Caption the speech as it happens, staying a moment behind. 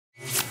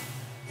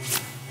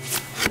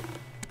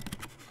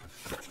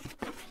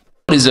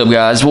What is up,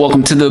 guys?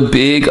 Welcome to the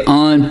big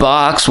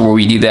unbox where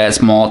we do that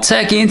small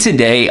tech, and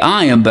today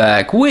I am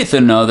back with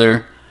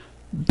another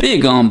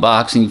big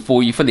unboxing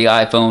for you for the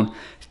iPhone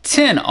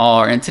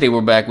XR, and today we're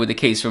back with a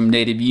case from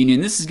Native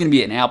Union. This is going to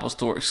be an Apple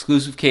Store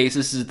exclusive case.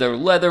 This is their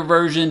leather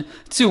version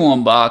to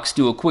unbox,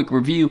 do a quick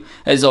review.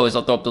 As always,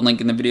 I'll throw up the link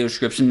in the video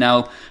description.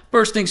 Now,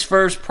 first things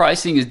first,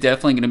 pricing is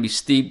definitely going to be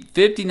steep.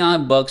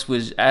 59 bucks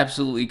was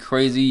absolutely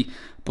crazy.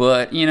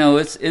 But, you know,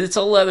 it's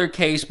a leather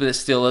case, but it's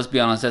still, let's be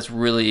honest, that's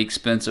really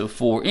expensive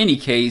for any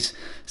case.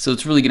 So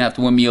it's really going to have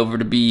to win me over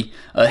to be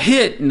a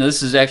hit. And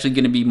this is actually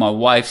going to be my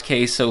wife's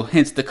case. So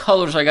hence the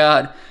colors I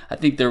got. I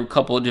think there are a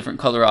couple of different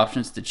color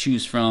options to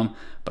choose from.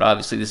 But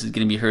obviously this is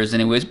going to be hers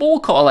anyways. But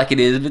we'll call it like it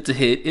is. If it's a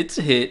hit, it's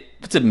a hit.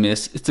 If it's a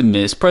miss, it's a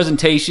miss.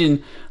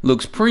 Presentation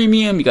looks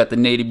premium. You got the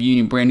Native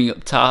Union branding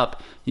up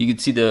top. You can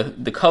see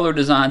the color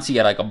design. So you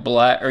got like a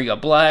black, or you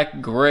got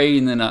black, gray,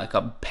 and then like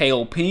a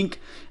pale pink.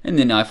 And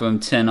then iPhone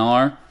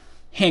XR,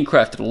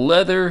 handcrafted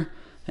leather,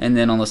 and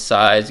then on the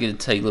side, it's going to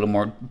tell you a little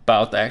more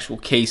about the actual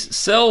case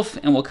itself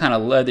and what kind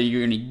of leather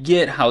you're going to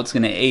get, how it's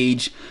going to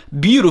age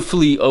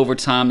beautifully over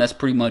time. That's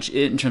pretty much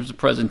it in terms of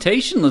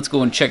presentation. Let's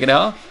go and check it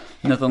out.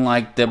 Nothing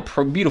like the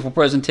beautiful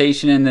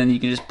presentation, and then you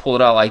can just pull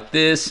it out like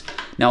this.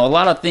 Now, a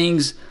lot of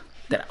things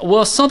that,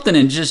 well, something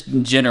in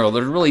general,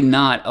 there's really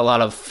not a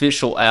lot of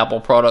official Apple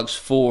products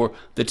for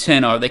the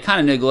XR. They kind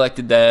of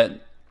neglected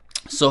that,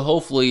 so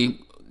hopefully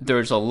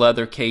there's a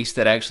leather case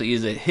that actually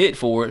is a hit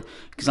for it,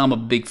 because I'm a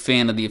big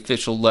fan of the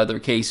official leather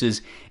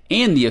cases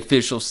and the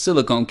official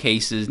silicone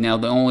cases. Now,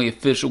 the only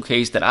official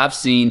case that I've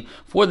seen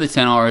for the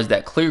XR is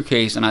that clear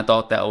case, and I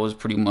thought that was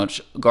pretty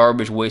much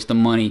garbage, waste of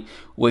money,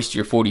 waste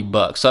your 40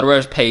 bucks. So I'd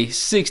rather pay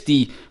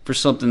 60 for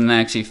something that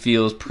actually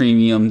feels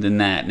premium than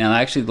that. Now,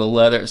 actually, the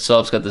leather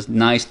itself's got this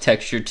nice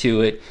texture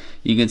to it.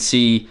 You can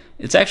see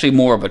it's actually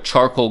more of a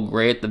charcoal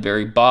gray at the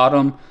very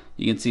bottom.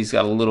 You can see it's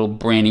got a little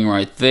branding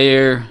right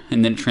there,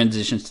 and then it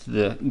transitions to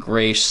the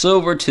grayish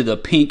silver to the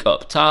pink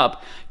up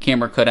top,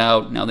 camera cut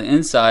out. Now the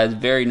inside is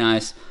very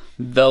nice,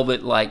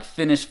 velvet-like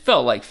finish,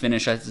 felt-like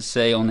finish, I should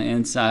say, on the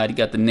inside. You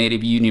got the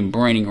Native Union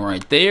branding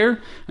right there,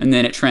 and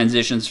then it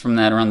transitions from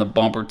that around the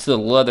bumper to the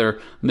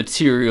leather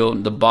material.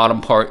 The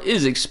bottom part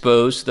is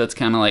exposed, so that's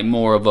kind of like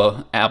more of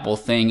a Apple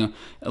thing,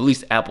 at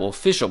least Apple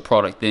official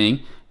product thing.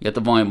 You got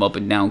the volume up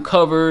and down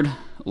covered,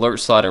 alert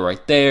slider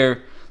right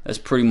there. That's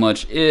pretty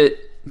much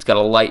it. It's got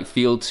a light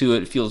feel to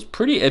it. It feels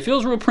pretty. It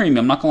feels real premium.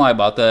 I'm not gonna lie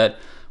about that,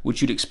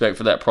 which you'd expect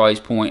for that price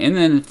point. And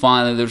then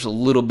finally, there's a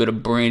little bit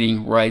of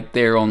branding right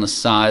there on the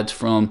sides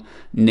from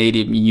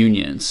Native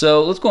Union.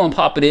 So let's go and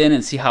pop it in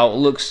and see how it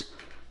looks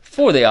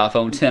for the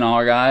iPhone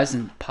XR, guys,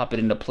 and pop it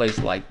into place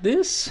like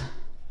this.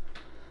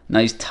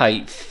 Nice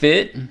tight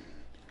fit.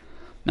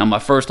 Now, my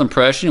first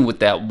impression with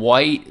that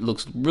white, it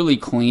looks really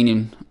clean,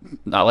 and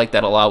I like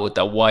that a lot with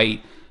that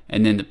white.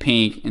 And then the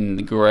pink and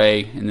the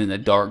gray and then the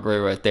dark gray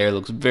right there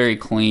looks very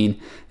clean.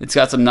 It's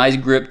got some nice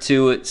grip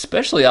to it.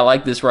 Especially, I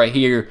like this right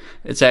here.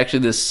 It's actually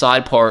this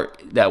side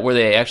part that where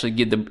they actually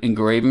get the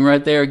engraving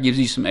right there. It gives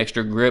you some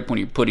extra grip when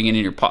you're putting it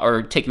in your pocket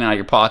or taking it out of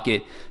your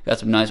pocket. Got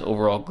some nice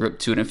overall grip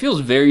to it. And it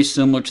feels very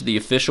similar to the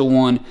official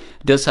one.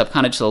 It does have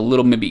kind of just a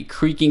little maybe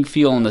creaking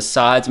feel on the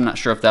sides. I'm not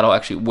sure if that'll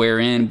actually wear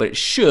in, but it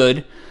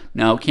should.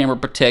 Now, camera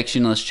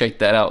protection, let's check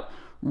that out.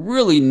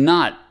 Really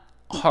not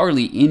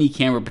hardly any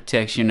camera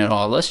protection at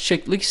all. Let's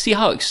see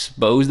how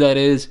exposed that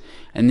is,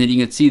 and then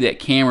you can see that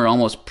camera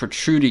almost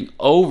protruding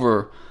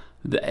over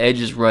the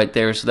edges right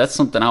there. So that's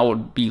something I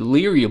would be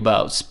leery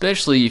about,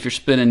 especially if you're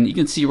spinning. You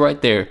can see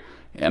right there,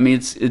 I mean,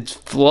 it's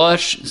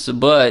flush, so,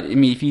 but I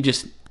mean, if you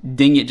just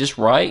ding it just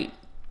right,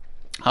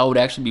 I would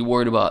actually be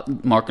worried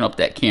about marking up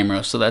that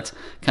camera. So that's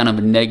kind of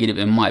a negative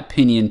in my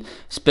opinion,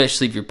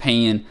 especially if you're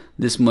paying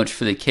this much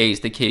for the case.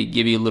 They could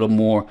give you a little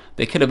more.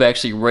 They could have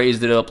actually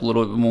raised it up a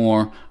little bit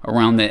more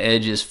around the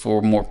edges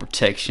for more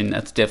protection.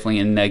 That's definitely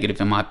a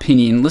negative in my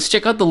opinion. Let's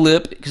check out the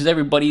lip, because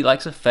everybody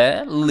likes a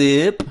fat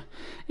lip.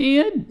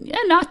 Yeah,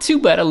 not too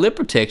bad a lip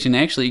protection.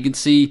 Actually, you can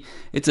see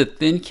it's a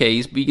thin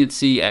case, but you can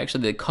see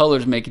actually the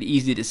colors make it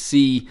easy to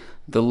see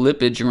the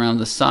lippage around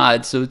the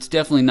side. So it's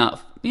definitely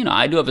not, you know,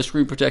 I do have a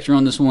screen protector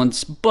on this one,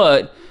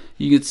 but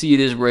you can see it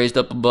is raised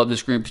up above the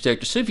screen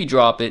protector. So if you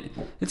drop it,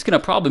 it's going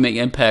to probably make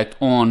impact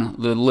on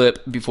the lip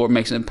before it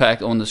makes an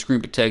impact on the screen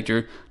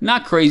protector.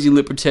 Not crazy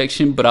lip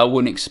protection, but I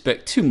wouldn't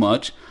expect too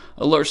much.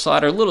 Alert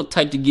slider, a little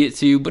tight to get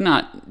to, but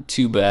not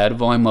too bad.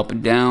 Volume up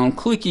and down.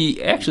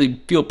 Clicky,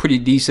 actually feel pretty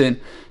decent.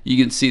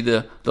 You can see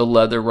the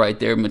leather right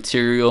there,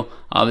 material.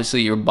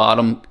 Obviously, your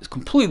bottom is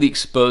completely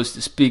exposed.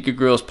 The speaker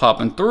grill's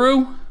popping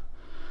through.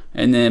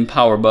 And then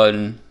power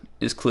button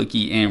is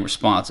clicky and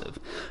responsive.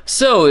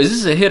 So is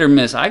this a hit or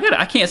miss? I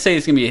can't say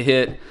it's gonna be a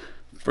hit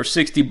for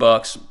 60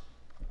 bucks.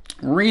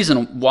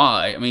 Reason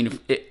why, I mean,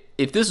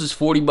 if this is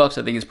 40 bucks,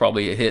 I think it's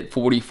probably a hit.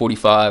 40,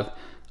 45.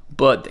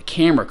 But the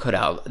camera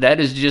cutout, that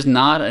is just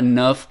not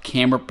enough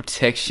camera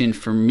protection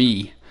for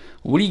me.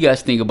 What do you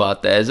guys think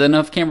about that? Is that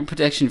enough camera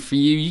protection for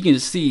you? You can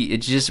see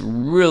it's just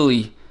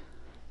really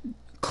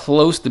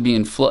close to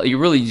being you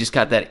really just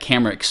got that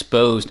camera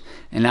exposed,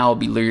 and now I'll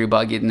be leery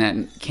about getting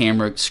that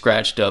camera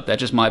scratched up.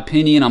 That's just my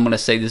opinion. I'm gonna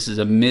say this is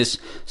a miss,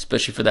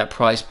 especially for that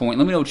price point.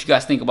 Let me know what you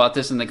guys think about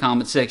this in the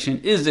comment section.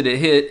 Is it a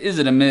hit? Is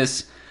it a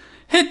miss?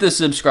 Hit the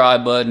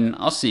subscribe button.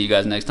 I'll see you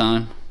guys next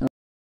time.